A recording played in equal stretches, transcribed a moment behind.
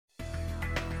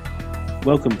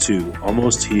Welcome to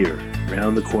Almost Here,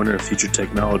 Round the Corner Future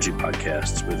Technology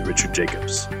podcast with Richard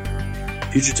Jacobs.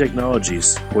 Future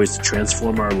technologies poised to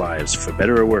transform our lives for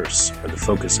better or worse are the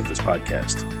focus of this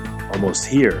podcast. Almost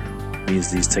here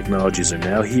means these technologies are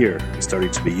now here and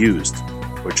starting to be used,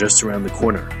 or just around the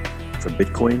corner, from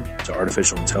Bitcoin to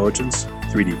artificial intelligence,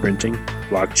 3D printing,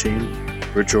 blockchain,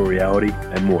 virtual reality,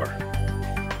 and more.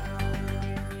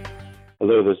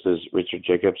 Hello, this is Richard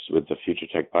Jacobs with the Future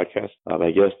Tech Podcast.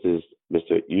 My guest is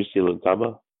Mr. Jussi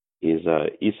Luntama. He's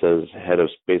ESA's head of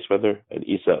space weather, and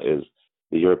ESA is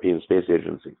the European Space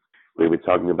Agency. We'll be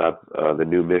talking about the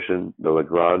new mission, the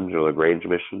Lagrange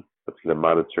mission, that's going to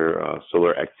monitor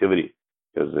solar activity,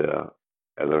 because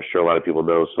as I'm sure a lot of people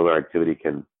know, solar activity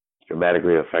can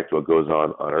dramatically affect what goes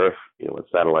on Earth, with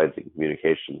satellites and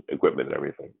communication equipment and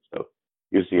everything. So,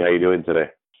 Jussi, how are you doing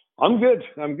today? I'm good.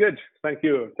 Thank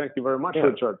you very much,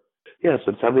 Richard. Yeah.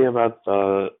 So tell me about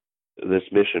this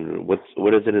mission. What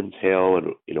does it entail?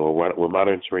 And we're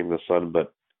monitoring the sun,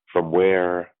 but from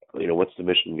where? What's the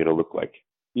mission going to look like?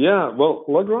 Yeah. Well,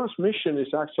 Lagrange mission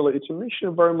it's a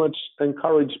mission very much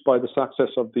encouraged by the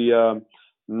success of the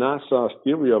NASA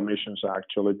Stereo missions,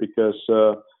 actually, because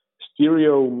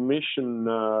Stereo mission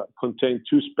contained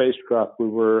two spacecraft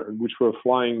which were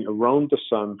flying around the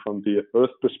sun from the Earth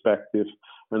perspective.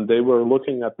 And they were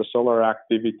looking at the solar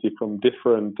activity from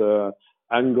different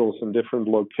angles and different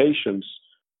locations.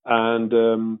 And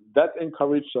that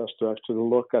encouraged us to actually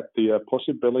look at the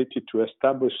possibility to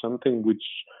establish something which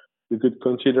we could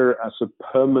consider as a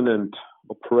permanent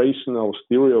operational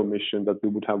stereo mission, that we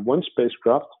would have one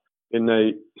spacecraft in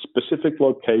a specific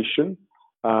location,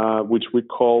 which we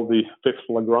call the fifth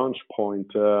Lagrange point,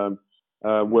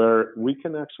 where we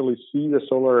can actually see the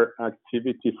solar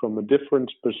activity from a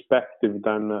different perspective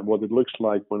than what it looks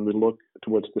like when we look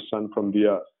towards the sun from the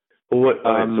Earth. So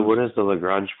what is the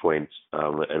Lagrange point,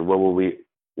 and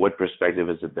what perspective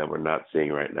is it that we're not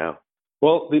seeing right now?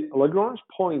 Well, the Lagrange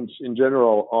points in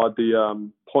general are the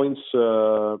points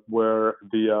where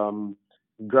the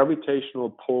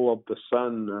gravitational pull of the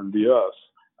sun and the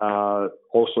Earth,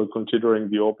 also considering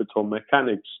the orbital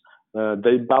mechanics,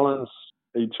 they balance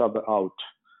each other out.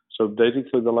 So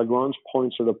basically the Lagrange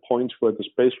points are the points where the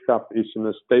spacecraft is in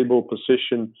a stable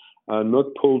position, not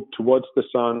pulled towards the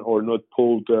sun or not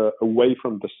pulled away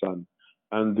from the sun.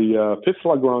 And the fifth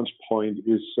Lagrange point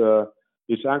is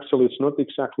actually, it's not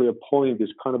exactly a point,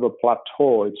 it's kind of a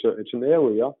plateau. It's an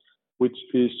area which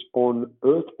is on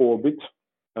Earth orbit,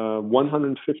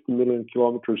 150 million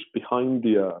kilometers behind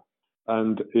the Earth.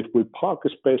 And if we park a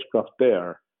spacecraft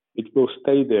there, it will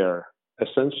stay there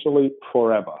essentially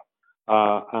forever.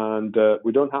 And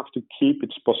we don't have to keep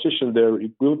its position there.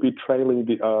 It will be trailing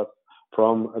the Earth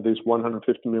from this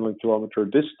 150 million kilometer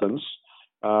distance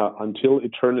until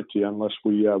eternity, unless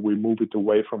we move it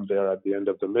away from there at the end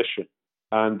of the mission.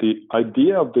 And the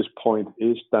idea of this point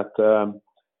is that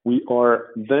we are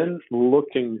then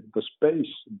looking the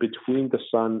space between the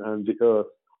sun and the Earth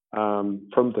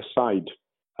from the side.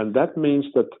 And that means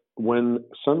that when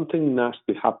something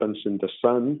nasty happens in the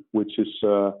sun, which is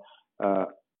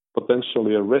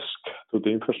potentially a risk to the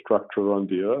infrastructure on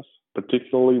the Earth,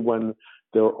 particularly when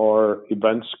there are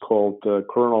events called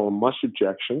coronal mass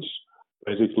ejections.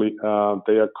 Basically,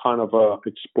 they are kind of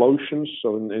explosions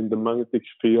in the magnetic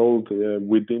field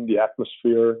within the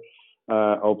atmosphere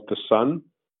of the sun.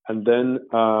 And then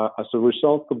as a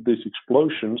result of these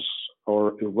explosions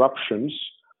or eruptions,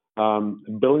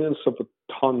 billions of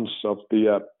tons of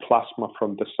the plasma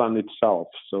from the sun itself,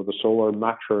 so the solar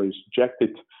matter, is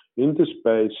ejected into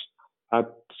space at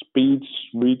speeds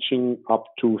reaching up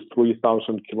to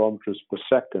 3,000 kilometers per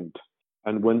second.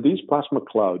 And when these plasma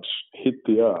clouds hit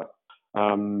the Earth,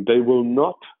 they will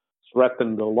not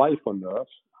threaten the life on Earth.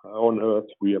 On Earth,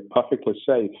 we are perfectly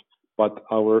safe, but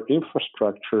our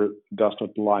infrastructure does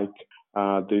not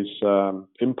like these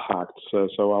impacts.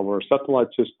 So our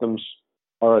satellite systems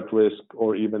are at risk,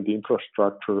 or even the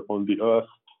infrastructure on the Earth,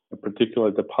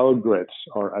 particularly the power grids,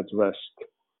 are at risk.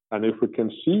 And if we can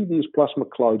see these plasma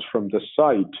clouds from the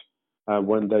side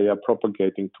when they are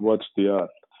propagating towards the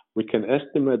Earth, we can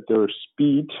estimate their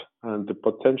speed and the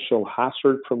potential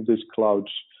hazard from these clouds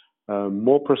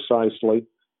more precisely.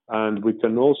 And we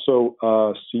can also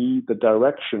see the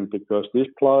direction, because these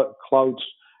clouds,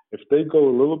 if they go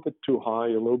a little bit too high,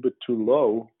 a little bit too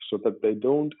low, so that they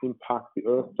don't impact the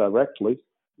Earth directly,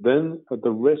 then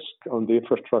the risk on the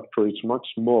infrastructure is much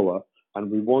smaller. And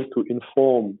we want to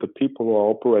inform the people who are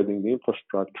operating the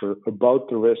infrastructure about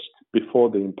the risk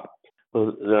before the impact.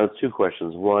 Well, there are two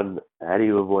questions. One, how do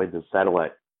you avoid the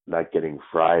satellite not getting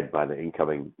fried by the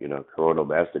incoming, coronal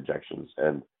mass ejections?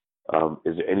 And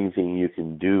is there anything you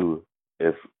can do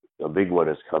if a big one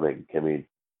is coming, can we,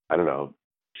 I don't know,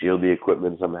 shield the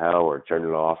equipment somehow or turn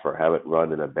it off or have it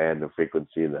run in a band of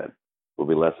frequency that will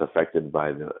be less affected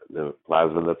by the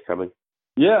plasma that's coming?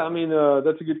 Yeah, I mean,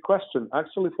 that's a good question.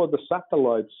 Actually, for the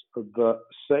satellites, the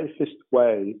safest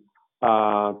way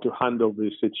to handle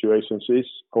these situations is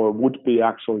or would be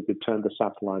actually to turn the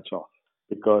satellites off,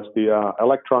 because the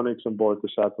electronics on board the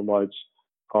satellites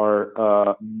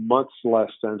are much less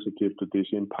sensitive to these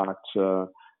impacts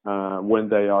when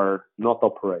they are not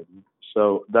operating.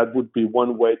 So that would be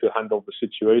one way to handle the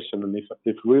situation. And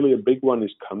if really a big one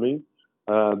is coming,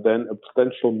 then a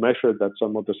potential measure that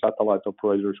some of the satellite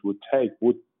operators would take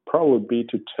would probably be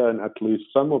to turn at least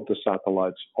some of the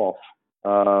satellites off,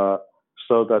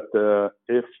 so that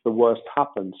if the worst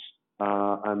happens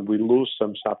and we lose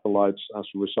some satellites as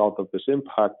a result of this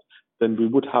impact, then we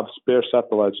would have spare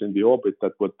satellites in the orbit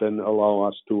that would then allow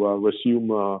us to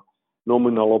resume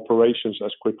nominal operations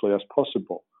as quickly as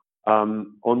possible.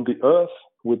 On the Earth,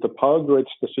 with the power grids,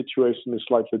 the situation is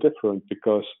slightly different,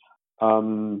 because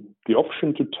the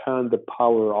option to turn the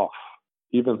power off,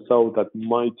 even though that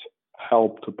might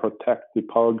help to protect the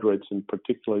power grids, and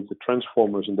particularly the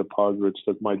transformers in the power grids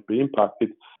that might be impacted,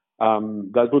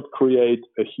 that would create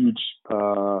a huge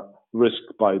risk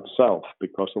by itself,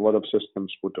 because a lot of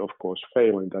systems would, of course,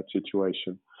 fail in that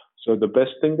situation. So the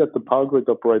best thing that the power grid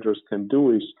operators can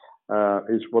do is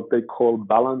what they call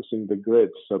balancing the grid.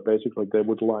 So basically, they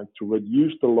would like to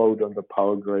reduce the load on the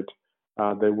power grid.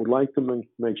 They would like to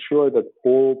make sure that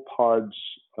all parts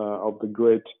of the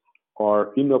grid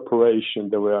are in operation.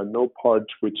 There are no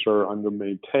parts which are under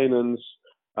maintenance.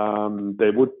 They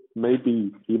would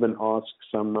maybe even ask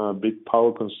some big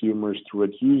power consumers to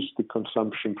reduce the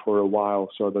consumption for a while,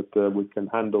 so that we can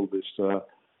handle this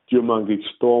geomagnetic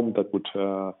storm that would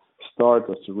start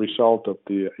as a result of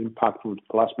the impact of the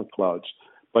plasma clouds.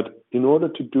 But in order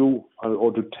to do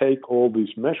or to take all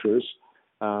these measures,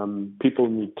 people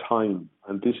need time.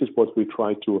 And this is what we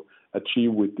try to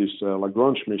achieve with this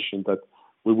Lagrange mission, that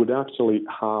we would actually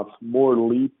have more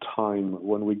lead time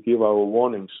when we give our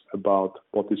warnings about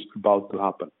what is about to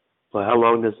happen. Well, how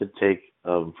long does it take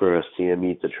for a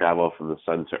CME to travel from the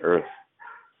sun to Earth?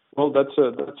 Well, that's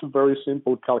a very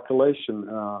simple calculation.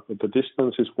 The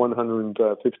distance is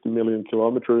 150 million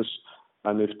kilometers,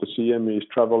 and if the CME is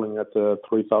traveling at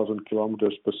 3,000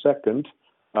 kilometers per second,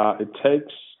 it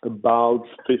takes about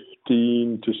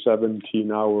 15 to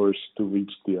 17 hours to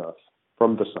reach the Earth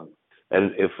from the sun.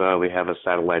 And if we have a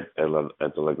satellite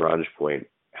at the Lagrange point,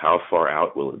 how far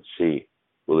out will it see?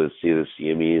 Will it see the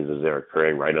CMEs as they're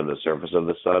occurring right on the surface of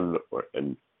the sun,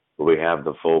 and will we have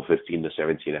the full 15 to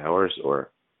 17 hours, or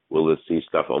will it see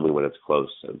stuff only when it's close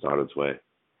and it's on its way?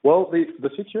 Well, the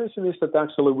situation is that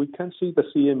actually we can see the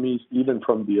CMEs even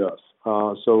from the Earth.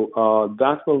 So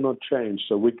that will not change.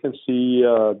 So we can see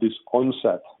this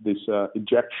onset, this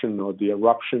ejection or the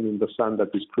eruption in the sun that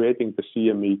is creating the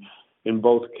CME in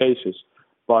both cases.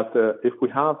 But if we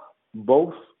have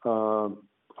both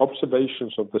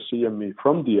observations of the CME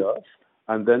from the Earth,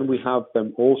 and then we have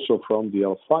them also from the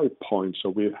L5 point, so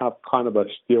we have kind of a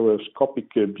stereoscopic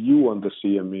view on the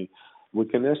CME, we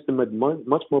can estimate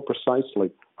much more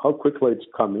precisely how quickly it's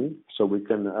coming, so we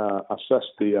can assess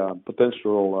the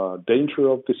potential danger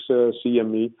of this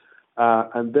CME.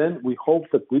 And then we hope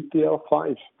that with the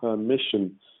L5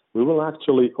 mission, we will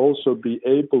actually also be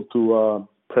able to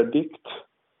predict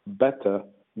better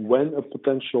when a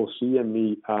potential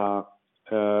CME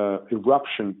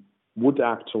eruption would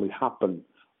actually happen.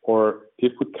 Or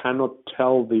if we cannot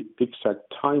tell the exact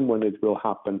time when it will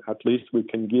happen, at least we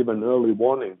can give an early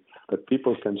warning that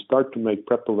people can start to make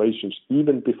preparations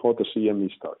even before the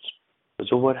CME starts.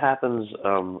 So what happens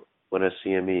when a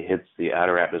CME hits the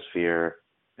outer atmosphere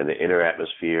and the inner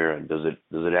atmosphere, and does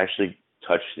it actually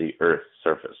touch the Earth's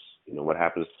surface? What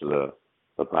happens to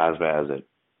the plasma as it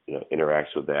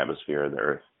interacts with the atmosphere and the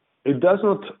Earth? It does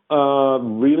not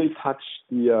really touch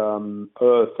the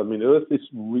Earth. I mean, Earth is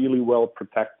really well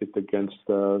protected against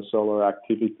solar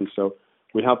activity. So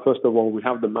we have, first of all, we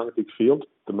have the magnetic field,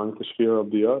 the magnetosphere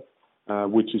of the Earth,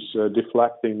 which is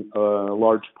deflecting a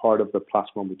large part of the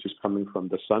plasma which is coming from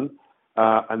the sun.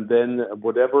 And then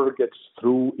whatever gets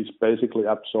through is basically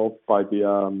absorbed by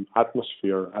the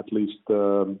atmosphere, at least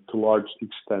to large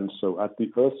extent. So at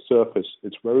the Earth's surface,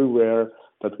 it's very rare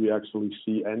that we actually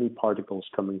see any particles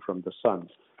coming from the sun.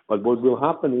 But what will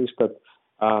happen is that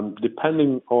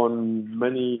depending on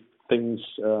many things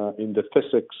in the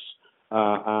physics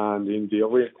and in the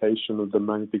orientation of the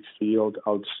magnetic field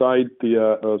outside the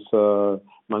Earth's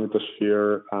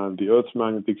magnetosphere and the Earth's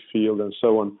magnetic field and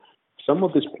so on, some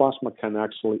of this plasma can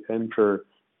actually enter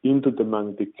into the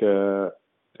magnetic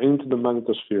into the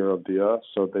magnetosphere of the Earth,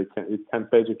 so it can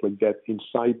basically get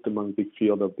inside the magnetic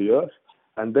field of the Earth,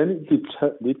 and then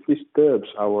it disturbs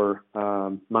our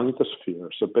magnetosphere.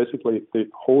 So basically, the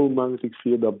whole magnetic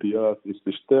field of the Earth is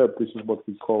disturbed. This is what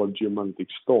we call a geomagnetic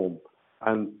storm,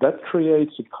 and that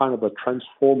creates a kind of a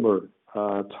transformer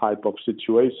type of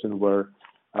situation where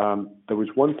there is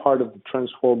one part of the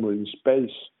transformer in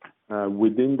space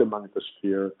within the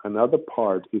magnetosphere. Another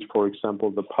part is, for example,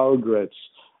 the power grids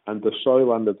and the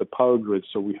soil under the power grid.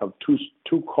 So we have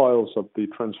two coils of the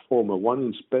transformer, one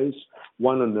in space,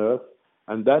 one on Earth,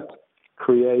 and that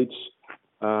creates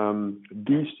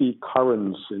DC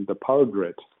currents in the power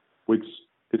grid, which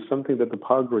is something that the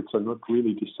power grids are not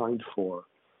really designed for.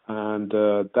 And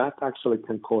that actually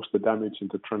can cause the damage in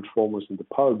the transformers in the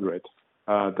power grid.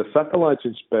 The satellites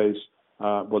in space,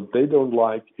 what they don't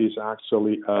like is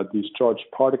actually these charged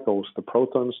particles, the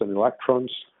protons and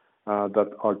electrons, that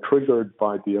are triggered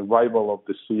by the arrival of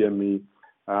the CME,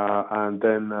 and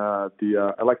then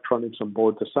the electronics on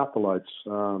board the satellites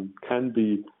can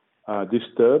be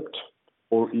disturbed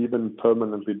or even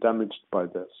permanently damaged by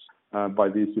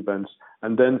these events.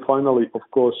 And then finally, of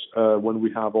course, when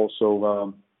we have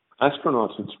also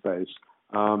astronauts in space,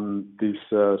 these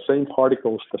same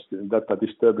particles that are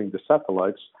disturbing the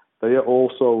satellites, they are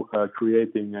also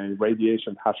creating a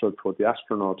radiation hazard for the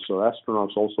astronauts. So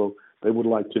astronauts also, they would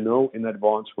like to know in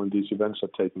advance when these events are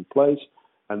taking place,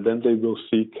 and then they will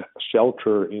seek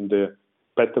shelter in the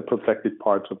better protected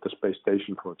parts of the space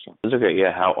station, for example. That's okay.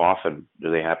 Yeah. How often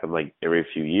do they happen? Like every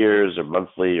few years, or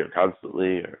monthly, or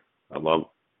constantly, or how long?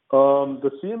 The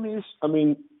CMEs, I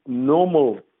mean,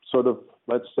 normal sort of,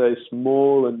 let's say,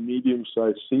 small and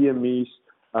medium-sized CMEs,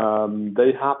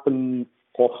 they happen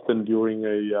often during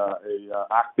a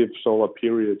active solar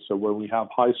period. So when we have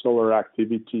high solar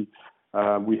activity,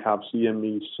 we have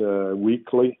CMEs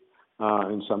weekly.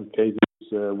 In some cases,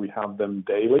 we have them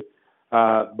daily.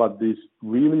 But these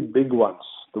really big ones,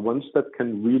 the ones that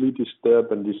can really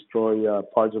disturb and destroy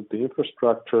parts of the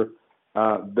infrastructure,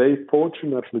 they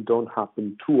fortunately don't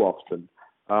happen too often.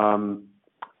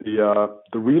 The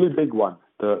really big one,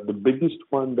 the biggest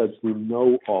one that we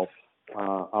know of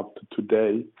up to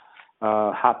today,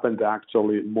 happened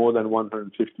actually more than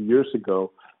 150 years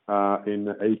ago in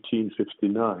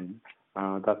 1859.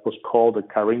 That was called the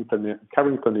Carrington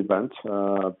event,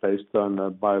 based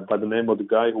on by the name of the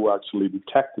guy who actually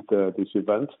detected this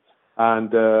event.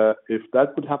 And if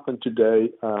that would happen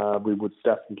today, we would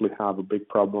definitely have a big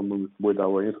problem with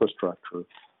our infrastructure.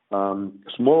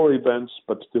 Smaller events,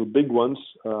 but still big ones,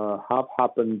 have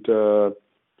happened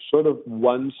sort of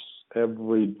once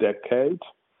every decade.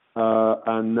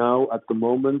 And now at the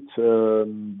moment,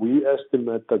 we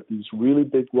estimate that these really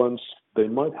big ones, they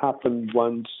might happen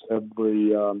once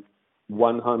every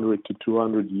 100 to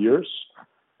 200 years.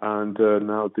 And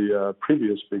now the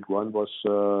previous big one was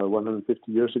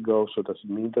 150 years ago. So does it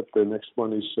mean that the next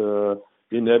one is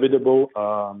inevitable?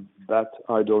 That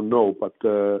I don't know, but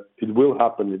it will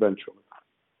happen eventually.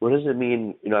 What does it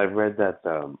mean? I've read that,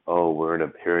 we're in a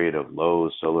period of low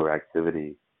solar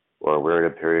activity, or we're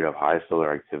in a period of high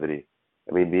solar activity.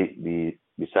 I mean,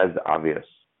 besides the obvious,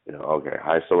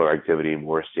 high solar activity,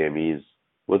 more CMEs,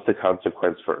 what's the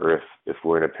consequence for Earth if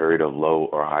we're in a period of low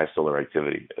or high solar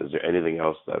activity? Is there anything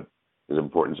else that is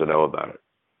important to know about it?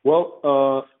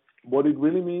 Well, what it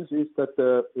really means is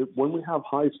that when we have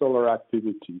high solar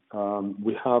activity,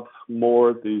 we have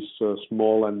more these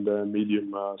small and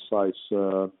medium-sized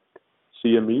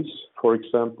CMEs. For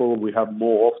example, we have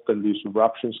more often these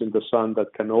eruptions in the sun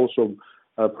that can also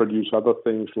produce other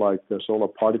things like solar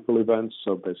particle events.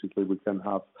 So basically, we can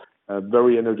have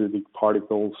very energetic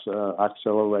particles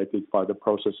accelerated by the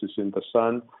processes in the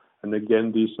sun. And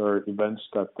again, these are events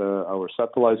that our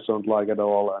satellites don't like at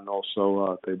all, and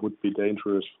also they would be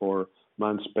dangerous for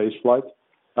manned spaceflight.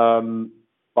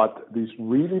 But these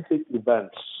really big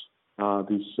events,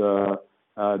 these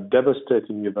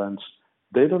devastating events,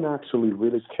 they don't actually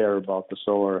really care about the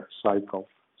solar cycle.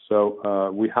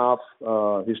 So we have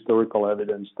historical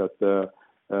evidence that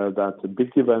the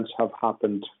big events have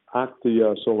happened at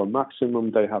the solar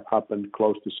maximum. They have happened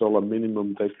close to solar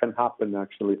minimum. They can happen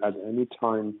actually at any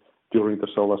time during the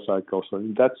solar cycle. So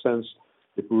in that sense,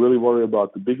 if we really worry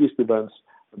about the biggest events,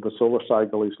 the solar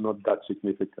cycle is not that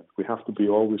significant. We have to be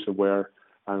always aware,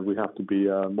 and we have to be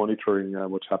monitoring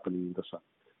what's happening in the sun.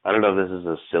 I don't know if this is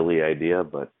a silly idea,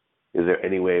 but is there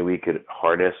any way we could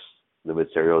harness the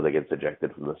material that gets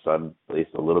ejected from the sun, at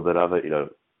least a little bit of it?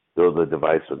 Build a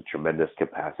device with tremendous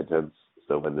capacitance,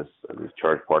 so when these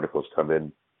charged particles come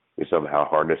in, we somehow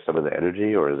harness some of the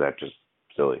energy, or is that just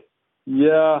silly?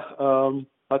 Yeah,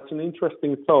 that's an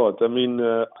interesting thought. I mean,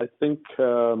 I think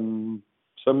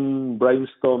some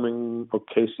brainstorming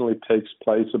occasionally takes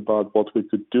place about what we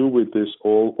could do with this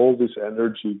all this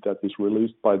energy that is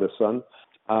released by the sun.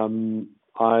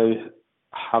 I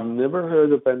have never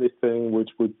heard of anything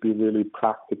which would be really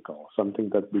practical, something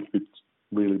that we could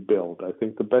really build. I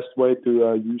think the best way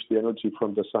to use the energy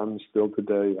from the sun still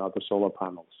today are the solar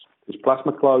panels. These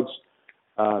plasma clouds,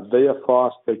 they are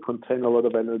fast, they contain a lot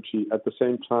of energy. At the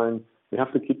same time, we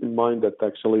have to keep in mind that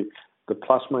actually the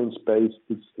plasma in space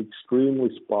is extremely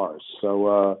sparse.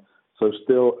 So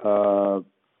still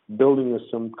building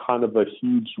some kind of a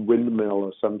huge windmill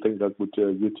or something that would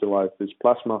utilize this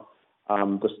plasma,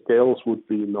 the scales would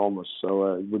be enormous.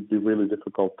 So it would be really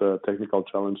difficult, technical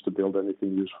challenge to build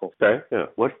anything useful. Okay. Yeah.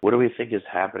 What do we think is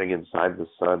happening inside the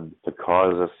sun to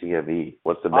cause a CME?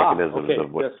 What's the mechanisms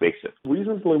of what makes it?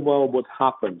 Reasonably well, what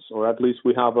happens, or at least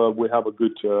we have a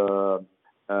good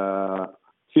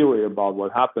theory about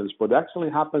what happens. What actually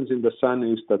happens in the sun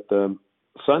is that the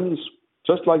sun is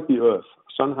just like the Earth.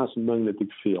 Sun has a magnetic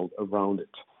field around it.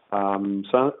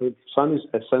 Sun is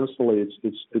essentially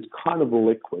it's kind of a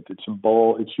liquid. It's a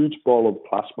ball, it's a huge ball of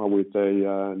plasma with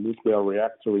a nuclear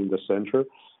reactor in the center.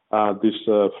 This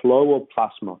flow of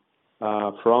plasma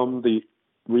from the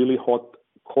really hot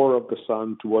core of the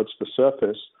sun towards the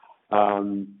surface,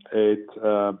 it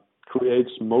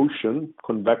creates motion,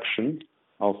 convection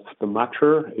of the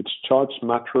matter. It's charged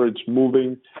matter. It's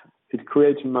moving. It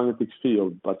creates a magnetic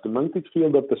field, but the magnetic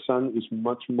field of the sun is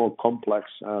much more complex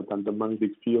than the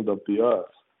magnetic field of the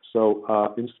Earth. So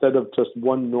instead of just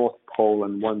one north pole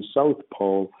and one south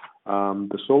pole,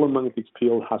 the solar magnetic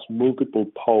field has multiple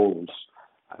poles.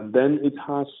 And then it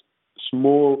has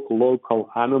small local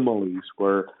anomalies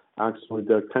where actually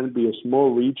there can be a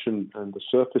small region on the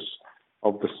surface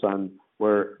of the sun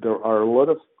where there are a lot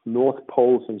of north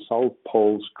poles and south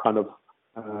poles kind of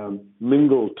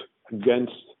mingled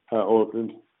against or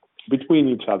between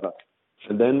each other.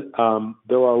 And then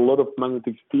there are a lot of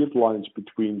magnetic field lines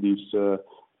between these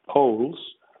poles.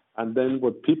 And then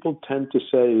what people tend to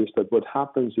say is that what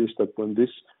happens is that when this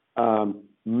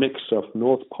mix of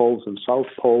north poles and south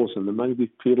poles and the magnetic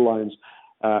field lines,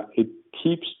 it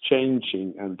keeps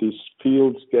changing and these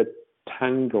fields get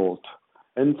entangled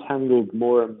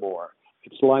more and more.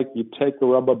 It's like you take a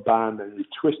rubber band and you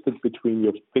twist it between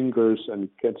your fingers and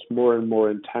it gets more and more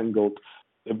entangled.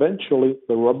 Eventually,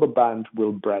 the rubber band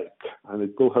will break, and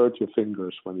it will hurt your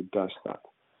fingers when it does that.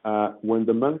 When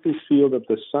the magnetic field of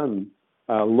the sun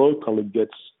locally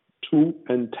gets too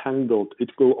entangled, it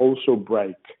will also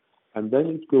break, and then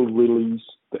it will release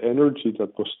the energy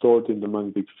that was stored in the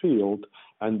magnetic field,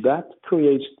 and that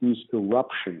creates these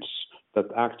eruptions that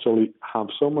actually have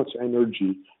so much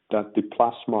energy that the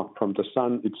plasma from the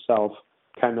sun itself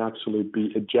can actually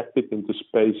be ejected into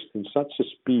space in such a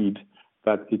speed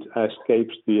that it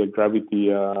escapes the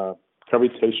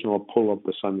gravitational pull of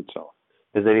the sun itself.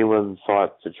 Has anyone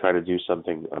thought to try to do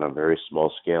something on a very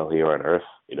small scale here on Earth?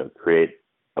 Create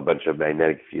a bunch of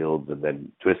magnetic fields and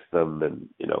then twist them and,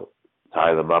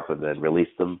 tie them up and then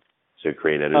release them to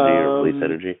create energy or release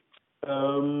energy?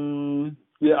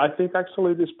 Yeah, I think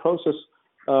actually this process,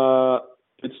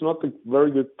 it's not a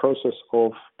very good process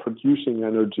of producing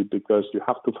energy because you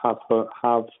have to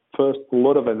have first a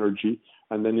lot of energy,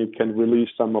 and then you can release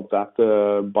some of that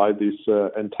by this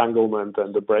entanglement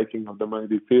and the breaking of the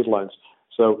magnetic field lines.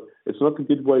 So it's not a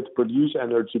good way to produce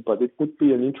energy, but it would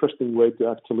be an interesting way to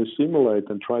actually simulate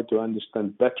and try to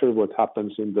understand better what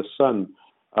happens in the sun.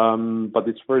 But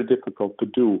it's very difficult to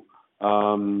do.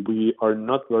 We are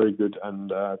not very good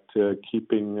at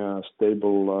keeping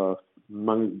stable,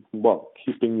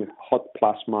 keeping hot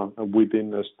plasma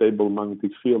within a stable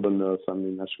magnetic field on Earth. I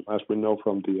mean, as we know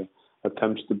from the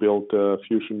attempts to build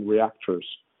fusion reactors.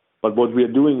 But what we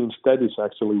are doing instead is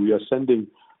actually we are sending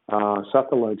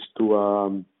satellites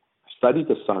to study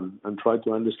the sun and try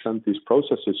to understand these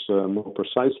processes more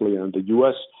precisely. And the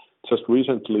U.S. just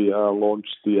recently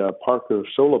launched the Parker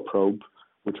Solar Probe,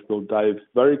 which will dive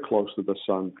very close to the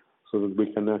sun so that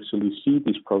we can actually see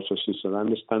these processes and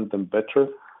understand them better.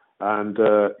 And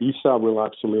ESA will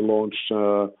actually launch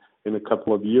in a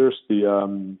couple of years the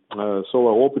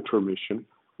Solar Orbiter mission,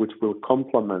 which will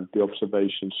complement the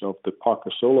observations of the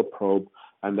Parker Solar Probe.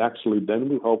 And actually then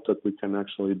we hope that we can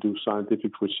actually do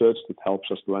scientific research that helps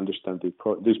us to understand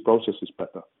these processes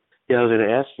better. Yeah, I was going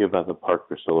to ask you about the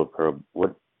Parker Solar Probe.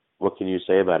 What can you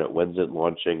say about it? When's it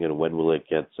launching and when will it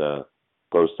get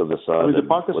close to the sun? I mean, the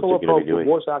Parker Solar Probe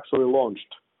was actually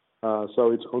launched.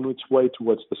 So it's on its way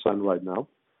towards the sun right now.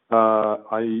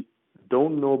 I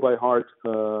don't know by heart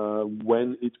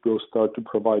when it will start to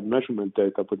provide measurement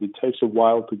data, but it takes a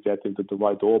while to get into the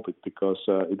right orbit because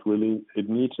it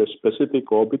needs a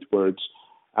specific orbit where it's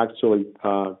actually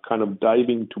kind of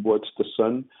diving towards the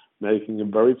sun, making a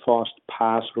very fast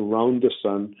pass around the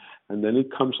sun, and then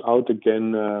it comes out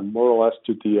again more or less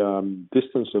to the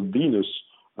distance of Venus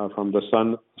from the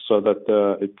sun, so that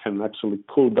it can actually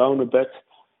cool down a bit,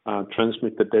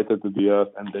 transmit the data to the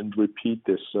Earth, and then repeat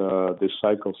this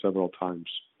cycle several times.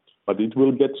 But it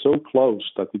will get so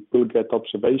close that it will get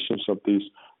observations of these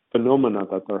phenomena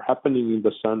that are happening in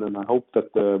the sun, and I hope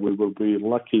that we will be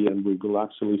lucky and we will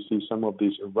actually see some of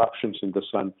these eruptions in the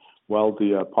sun while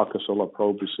the Parker Solar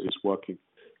Probe is working.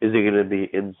 Is it going to be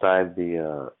inside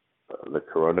the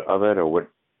corona of it, or what?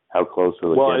 How close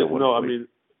will it get? No, I mean,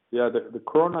 yeah, the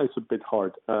corona is a bit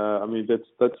hard. I mean,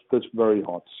 that's very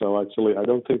hot. So actually, I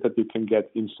don't think that you can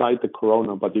get inside the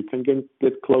corona, but you can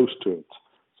get close to it,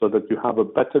 so that you have a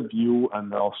better view,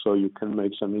 and also you can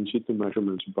make some in situ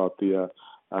measurements about the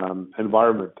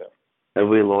environment there. Have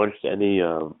we launched any,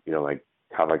 like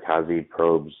kamikaze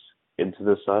probes into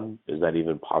the sun? Is that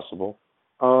even possible?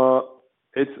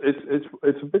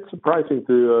 It's a bit surprising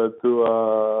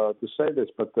to say this,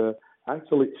 but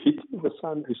actually hitting the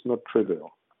sun is not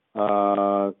trivial.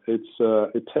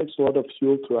 It takes a lot of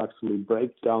fuel to actually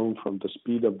break down from the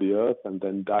speed of the Earth and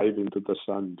then dive into the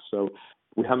sun. So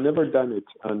we have never done it,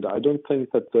 and I don't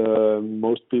think that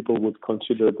most people would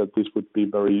consider that this would be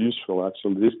very useful.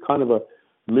 Actually, this kind of a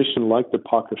mission like the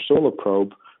Parker Solar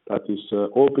Probe that is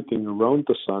orbiting around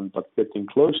the sun but getting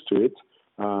close to it,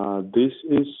 this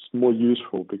is more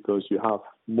useful because you have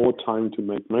more time to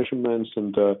make measurements,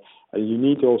 and you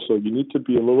need to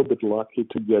be a little bit lucky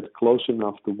to get close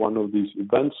enough to one of these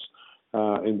events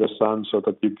in the sun so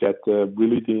that you get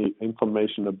really the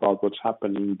information about what's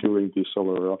happening during these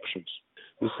solar eruptions.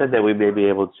 You said that we may be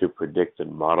able to predict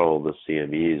and model the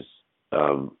CMEs.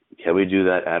 Can we do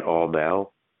that at all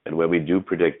now? And when we do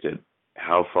predict it,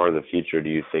 how far in the future do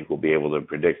you think we'll be able to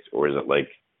predict? Or is it like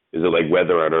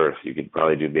weather on Earth? You could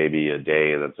probably do maybe a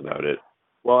day and that's about it.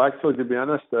 Well, actually, to be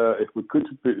honest, if we could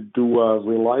do a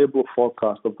reliable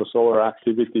forecast of the solar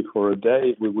activity for a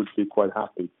day, we would be quite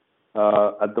happy.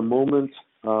 At the moment,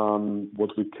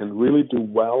 what we can really do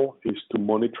well is to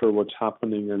monitor what's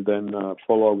happening and then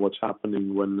follow what's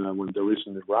happening when there is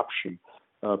an eruption.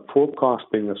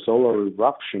 Forecasting a solar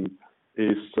eruption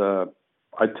is,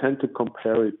 I tend to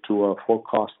compare it to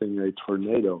forecasting a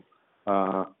tornado.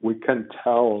 We can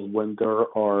tell when there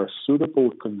are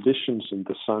suitable conditions in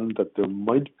the sun that there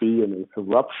might be an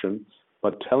eruption,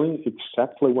 but telling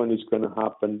exactly when it's going to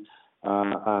happen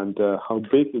and how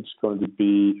big it's going to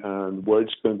be and where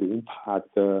it's going to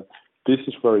impact, this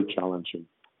is very challenging.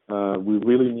 We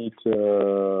really need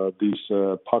these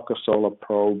Parker Solar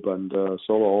Probe and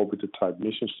solar orbiter type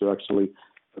missions to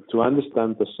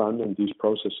understand the sun and these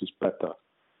processes better.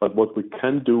 But what we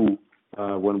can do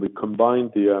when we combine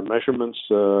the measurements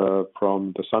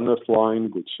from the Sun-Earth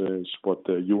line, which is what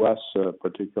the U.S.,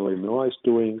 particularly NOAA, is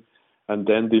doing, and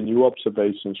then the new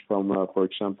observations from, for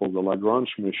example, the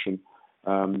Lagrange mission,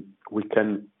 we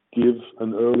can give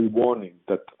an early warning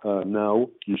that now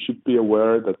you should be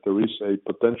aware that there is a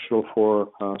potential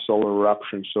for solar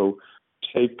eruption. So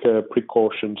take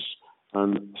precautions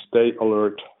and stay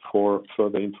alert for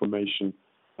further information,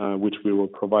 which we will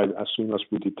provide as soon as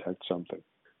we detect something.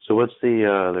 So what's the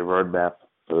roadmap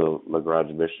for the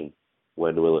Lagrange mission?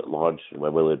 When will it launch and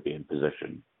when will it be in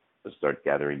position to start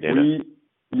gathering data?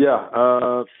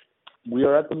 We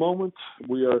are at the moment,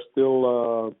 we are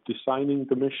still designing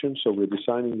the mission. So we're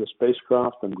designing the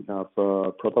spacecraft and we have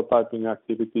prototyping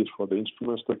activities for the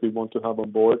instruments that we want to have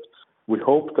on board. We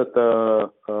hope that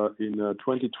in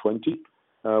 2020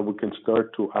 we can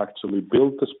start to actually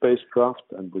build the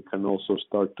spacecraft, and we can also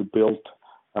start to build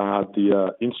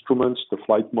the instruments, the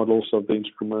flight models of the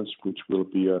instruments, which will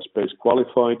be space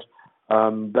qualified.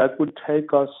 That would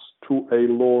take us to a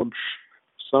launch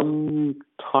some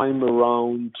time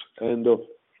around end of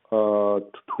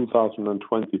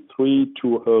 2023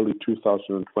 to early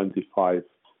 2025,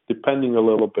 depending a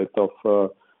little bit of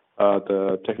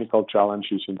the technical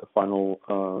challenges in the final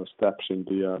steps in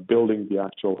the building the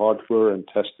actual hardware and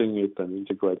testing it and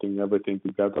integrating everything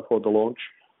together for the launch.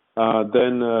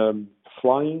 Then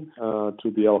flying to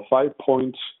the L5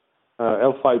 point.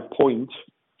 L5 point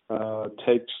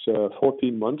takes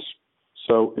 14 months.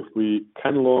 So if we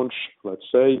can launch, let's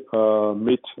say,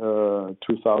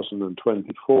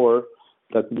 mid-2024,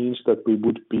 that means that we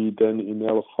would be then in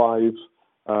L5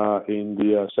 in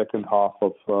the second half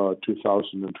of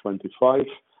 2025,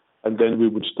 and then we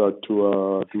would start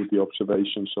to do the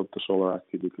observations of the solar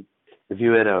activity. If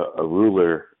you had a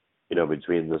ruler,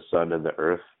 between the sun and the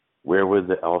Earth, where would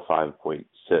the L5 point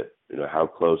sit? How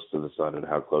close to the sun and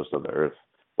how close to the Earth?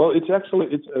 Well, it's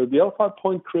the L5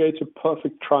 point creates a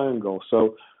perfect triangle.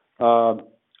 So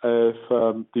if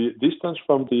the distance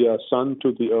from the Sun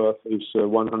to the Earth is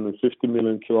 150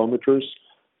 million kilometers,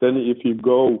 then if you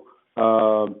go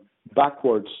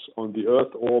backwards on the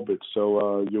Earth orbit,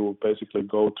 so you basically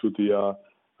go to the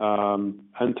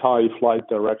anti-flight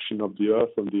direction of the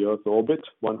Earth on the Earth orbit,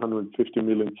 150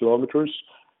 million kilometers,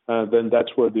 then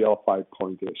that's where the L5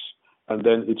 point is. And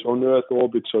then it's on Earth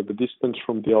orbit, so the distance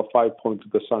from the L5 point to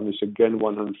the Sun is again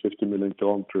 150 million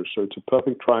kilometers. So it's a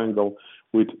perfect triangle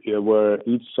with where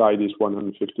each side is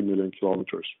 150 million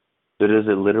kilometers. So does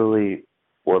it literally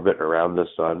orbit around the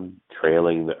Sun,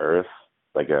 trailing the Earth,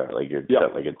 like a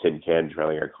tin can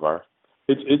trailing a car?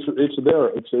 It's there.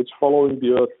 It's following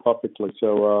the Earth perfectly.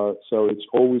 So it's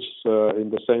always in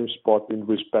the same spot in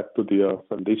respect to the Earth,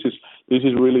 and this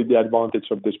is really the advantage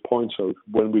of this point. So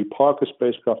when we park a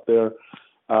spacecraft there,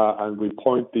 and we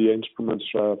point the instruments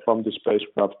from the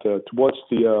spacecraft towards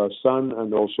the Sun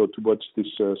and also towards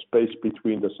this space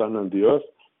between the Sun and the Earth,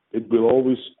 it will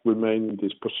always remain in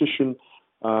this position,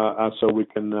 so we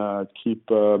can keep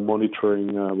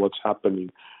monitoring what's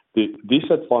happening. The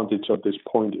disadvantage of this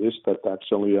point is that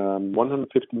actually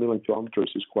 150 million kilometers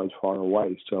is quite far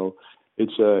away. So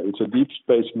it's a deep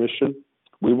space mission.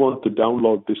 We want to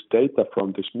download this data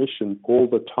from this mission all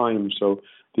the time. So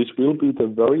this will be the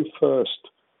very first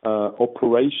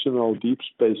operational deep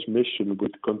space mission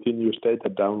with continuous data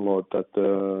download that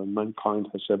mankind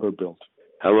has ever built.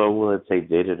 How long will it take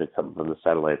data to come from the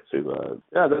satellite to?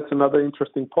 Yeah, that's another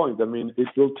interesting point. I mean, it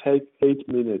will take 8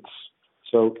 minutes.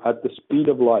 So at the speed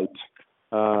of light,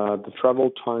 the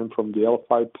travel time from the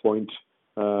L5 point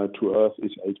to Earth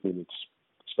is 8 minutes.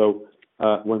 So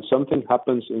when something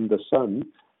happens in the Sun,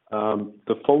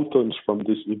 the photons from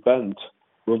this event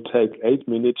will take 8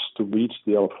 minutes to reach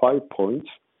the L5 point,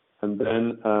 and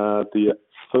then the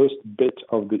first bit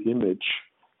of the image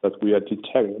that we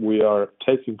are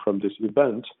taking from this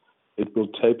event, it will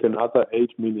take another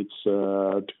 8 minutes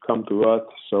to come to Earth.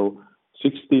 So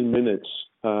 16 minutes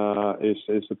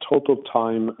is the total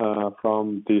time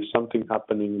from the something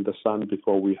happening in the Sun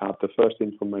before we have the first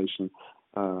information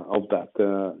of that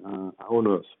on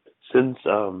Earth. Since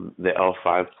the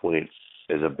L5 point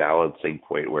is a balancing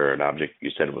point where an object,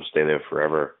 you said, will stay there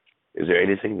forever, is there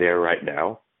anything there right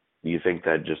now? Do you think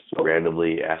that just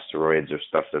randomly asteroids or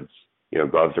stuff that's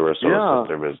gone through our solar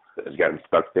system has gotten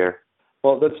stuck there?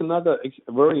 Well, that's another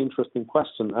very interesting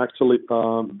question. Actually,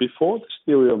 before the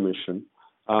Stereo mission,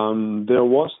 there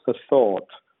was the thought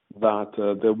that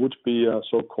there would be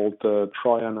so-called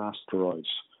Trojan asteroids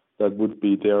that would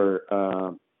be there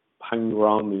hanging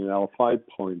around in the L5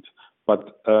 point.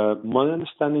 But my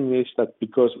understanding is that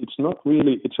because it's not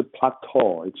really, it's a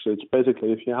plateau. It's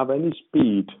basically if you have any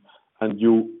speed and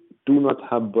you do not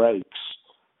have brakes,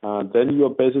 then you are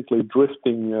basically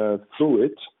drifting through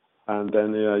it, and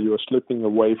then you are slipping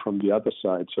away from the other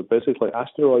side. So basically,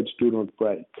 asteroids do not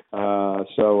break.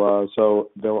 So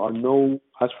there are no,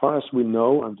 as far as we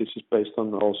know, and this is based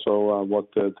on also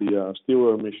what the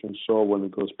Stereo mission saw when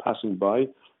it was passing by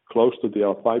close to the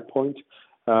L5 point,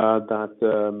 that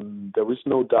there is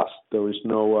no dust, there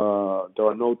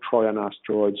are no Trojan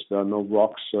asteroids, there are no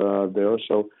rocks there.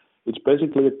 So it's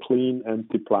basically a clean,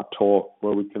 empty plateau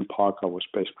where we can park our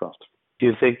spacecraft. Do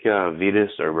you think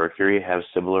Venus or Mercury have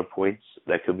similar points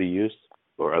that could be used,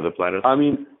 or other planets? I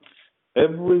mean,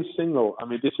 every single. I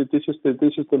mean, this is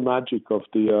the magic of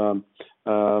the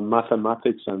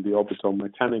mathematics and the orbital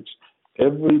mechanics.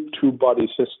 Every two-body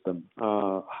system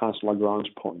has Lagrange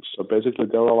points. So basically,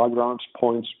 there are Lagrange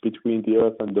points between the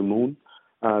Earth and the Moon.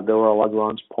 There are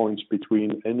Lagrange points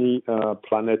between any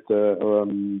planet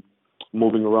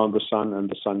moving around the Sun and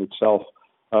the Sun itself.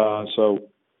 So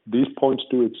these points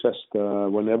do exist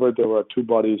whenever there are two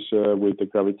bodies with a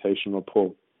gravitational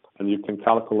pull, and you can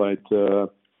calculate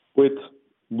with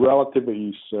relative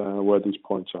ease where these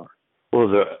points are.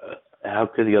 Well, how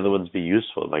could the other ones be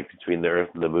useful? Like between the Earth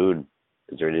and the Moon,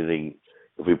 is there anything?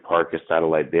 If we park a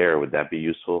satellite there, would that be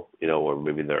useful? Or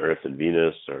maybe the Earth and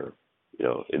Venus, or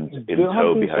in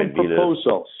tow behind Venus.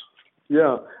 Proposals.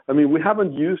 Yeah, I mean, we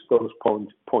haven't used those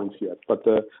points yet, but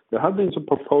there have been some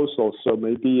proposals. So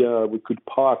maybe we could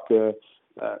park,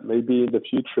 maybe in the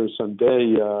future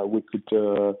someday, we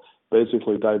could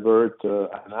basically divert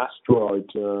an asteroid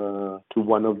to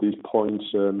one of these points,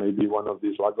 maybe one of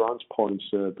these Lagrange points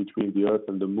between the Earth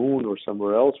and the Moon or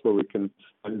somewhere else where we can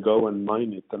go and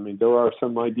mine it. I mean, there are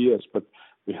some ideas, but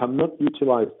we have not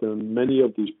utilized many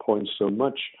of these points so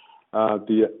much.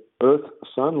 The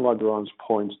Earth-Sun Lagrange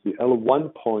points, the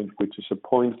L1 point, which is a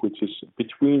point which is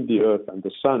between the Earth and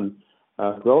the Sun,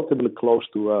 relatively close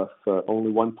to Earth,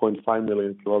 only 1.5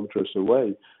 million kilometers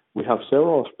away, we have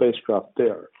several spacecraft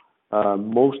there,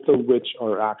 most of which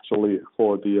are actually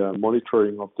for the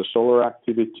monitoring of the solar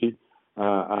activity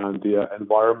and the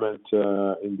environment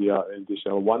in this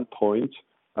L1 point.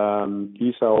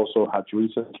 ESA also had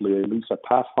recently a LISA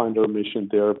Pathfinder mission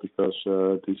there because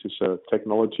this is a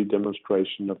technology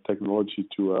demonstration of technology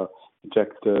to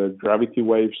detect gravity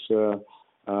waves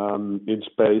in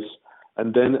space.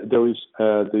 And then there is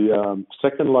the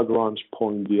second Lagrange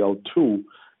point, the L2.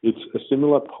 It's a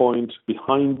similar point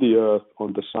behind the Earth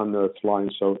on the Sun-Earth line.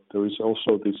 So there is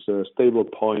also this stable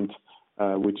point,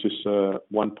 which is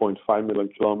 1.5 million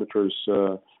kilometers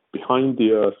behind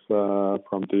the Earth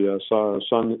from the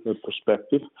Sun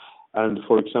perspective. And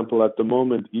for example, at the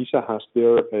moment, ESA has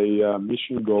there a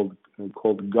mission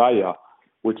called Gaia,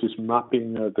 which is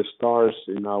mapping the stars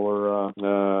in our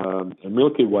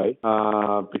Milky Way,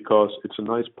 because it's a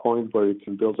nice point where you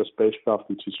can build a spacecraft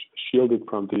which is shielded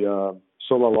from the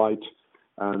solar light,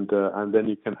 and then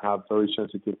you can have very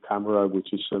sensitive camera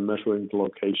which is measuring the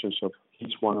locations of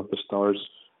each one of the stars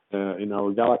in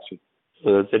our galaxy.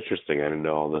 Well, that's interesting. I didn't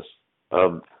know all this.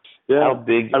 Yeah. How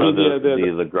big are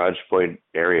the Lagrange point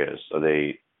areas? Are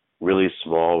they really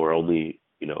small, or only,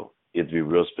 you have to be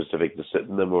real specific to sit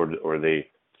in them, or are they,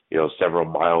 several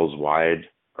miles wide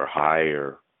or high,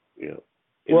 or, in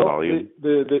volume?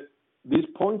 These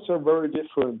points are very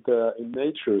different in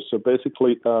nature. So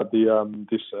basically,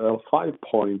 this L5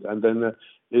 point, and then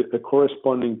a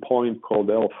corresponding point called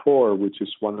L4, which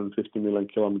is 150 million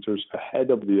kilometers ahead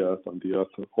of the Earth on the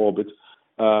Earth orbit.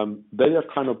 They are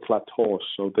kind of plateaus,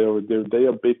 so they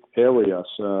are big areas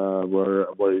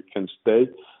where you can stay.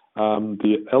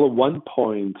 The L1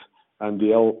 point and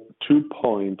the L2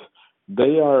 point,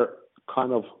 they are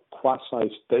kind of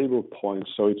quasi-stable points.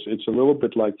 So it's a little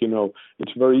bit like,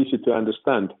 it's very easy to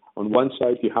understand. On one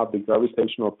side, you have the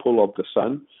gravitational pull of the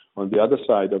sun. On the other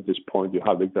side of this point, you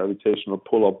have the gravitational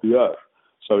pull of the Earth.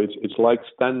 So it's like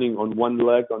standing on one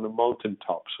leg on a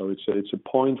mountaintop. So it's a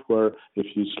point where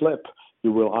if you slip,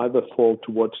 you will either fall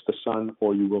towards the sun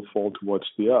or you will fall towards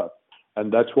the Earth.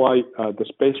 And that's why the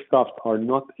spacecraft are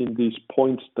not in these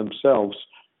points themselves.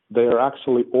 They are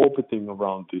actually orbiting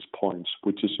around these points,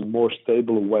 which is a more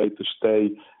stable way to stay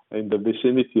in the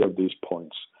vicinity of these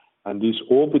points. And these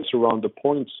orbits around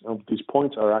these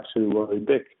points are actually very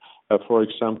big. For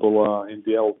example, in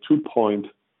the L2 point,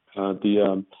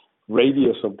 the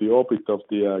radius of the orbit of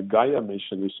the Gaia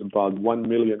mission is about 1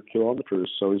 million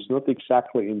kilometers. So it's not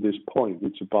exactly in this point.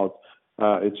 It's about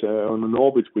it's on an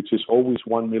orbit which is always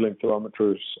 1 million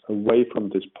kilometers away from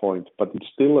this point, but it's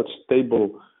still a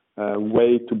stable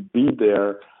way to be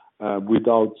there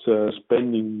without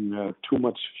spending too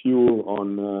much fuel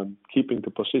on keeping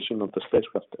the position of the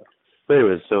spacecraft there. But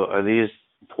anyway, so are these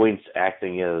points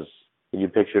acting as, can you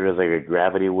picture it as like a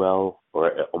gravity well,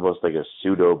 or almost like a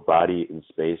pseudo body in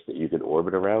space that you can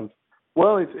orbit around?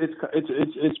 Well,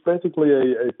 it's basically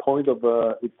a point of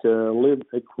equilibrium.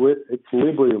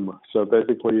 So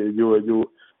basically, you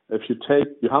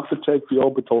have to take the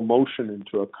orbital motion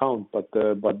into account, but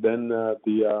then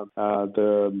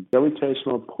the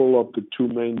gravitational pull of the two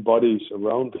main bodies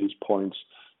around these points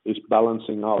is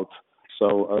balancing out.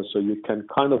 So you can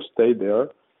kind of stay there,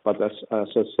 but as I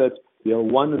said, the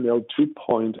L1 and L2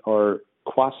 point are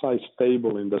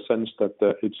quasi-stable in the sense that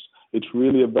it's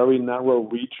really a very narrow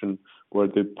region where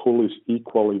the pull is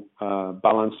equally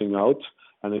balancing out.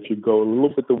 And if you go a little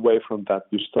bit away from that,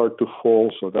 you start to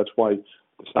fall. So that's why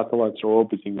the satellites are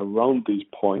orbiting around these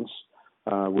points,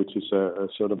 which is a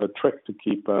sort of a trick to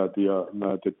keep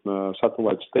the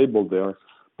satellite stable there.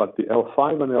 But the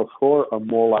L5 and L4 are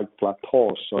more like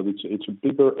plateaus, so it's a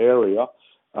bigger area.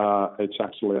 It's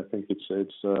actually, I think it's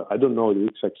I don't know the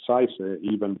exact size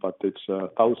even, but it's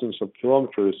thousands of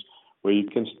kilometers where you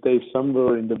can stay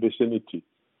somewhere in the vicinity,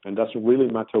 and doesn't really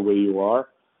matter where you are,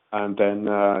 and then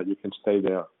you can stay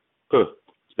there.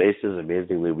 Space is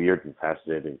amazingly weird and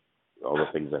fascinating. All the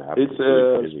things that happen.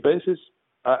 Space is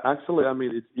actually, I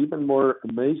mean, it's even more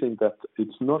amazing that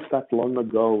it's not that long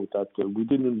ago that we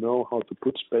didn't know how to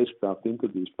put spacecraft into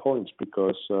these points,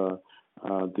 because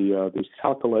these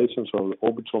calculations of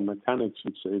orbital mechanics,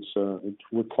 it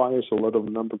requires a lot of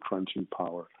number crunching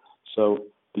power. So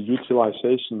the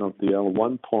utilization of the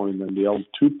L1 point and the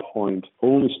L2 point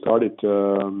only started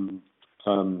a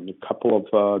couple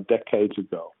of decades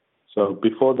ago. So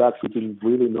before that, we didn't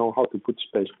really know how to put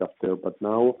spacecraft there. But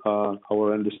now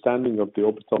our understanding of the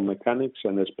orbital mechanics,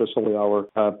 and especially our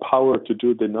power to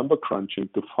do the number crunching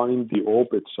to find the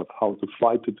orbits of how to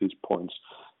fly to these points,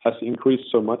 has increased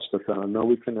so much that now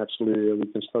we can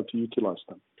start to utilize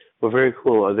them. Well, very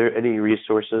cool. Are there any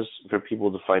resources for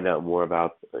people to find out more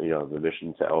about, the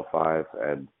mission to L5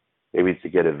 and maybe to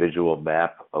get a visual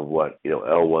map of what,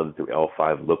 L1 through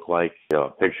L5 look like? A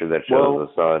picture that shows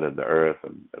the sun and the earth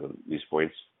and these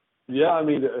points? Yeah, I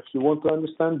mean, if you want to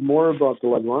understand more about the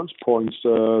Lagrange points,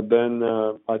 then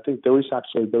I think there is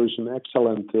an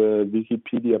excellent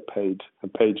Wikipedia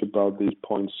page about these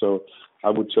points. So I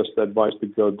would just advise to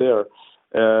go there.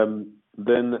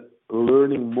 Then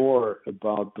learning more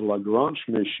about the Lagrange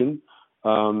mission,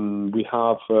 we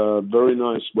have very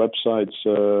nice websites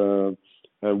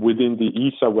within the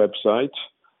ESA website,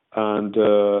 and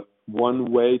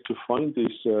one way to find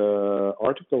these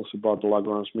articles about the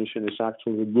Lagrange mission is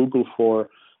actually Google for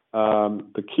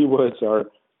the keywords are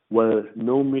where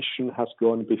no mission has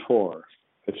gone before.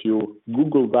 If you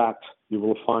Google that, you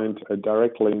will find a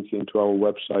direct link into our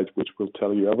website, which will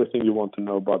tell you everything you want to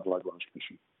know about the Lagrange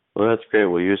mission. Well, that's great.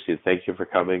 Well, Jussi, thank you for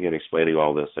coming and explaining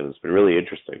all this, and it's been really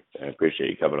interesting. I appreciate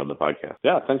you coming on the podcast.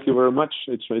 Yeah, thank you very much.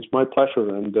 It's my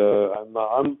pleasure, and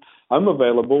I'm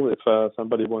available if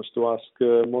somebody wants to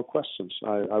ask more questions.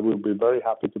 I will be very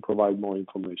happy to provide more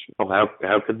information. Well,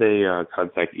 how could they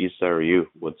contact ESA or you?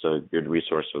 What's a good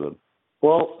resource for them?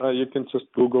 Well, you can just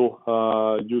Google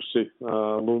Jussi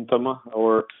Luntama,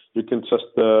 or you can just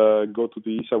go to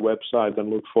the ESA website and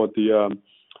look for the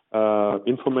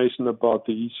information about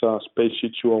the ESA Space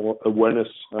Issue Awareness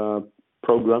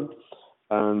Program,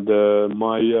 and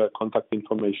my contact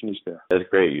information is there. That's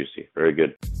great, Jussi. Very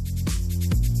good.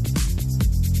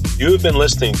 You have been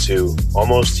listening to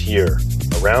Almost Here,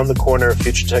 Around the Corner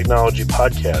Future Technology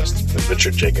podcast with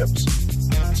Richard Jacobs.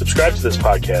 Subscribe to this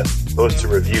podcast, post a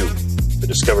review to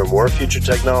discover more future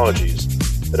technologies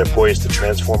that are poised to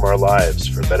transform our lives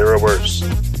for better or worse,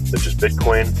 such as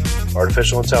Bitcoin,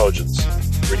 artificial intelligence,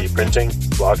 3D printing,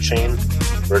 blockchain,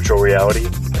 virtual reality,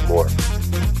 and more.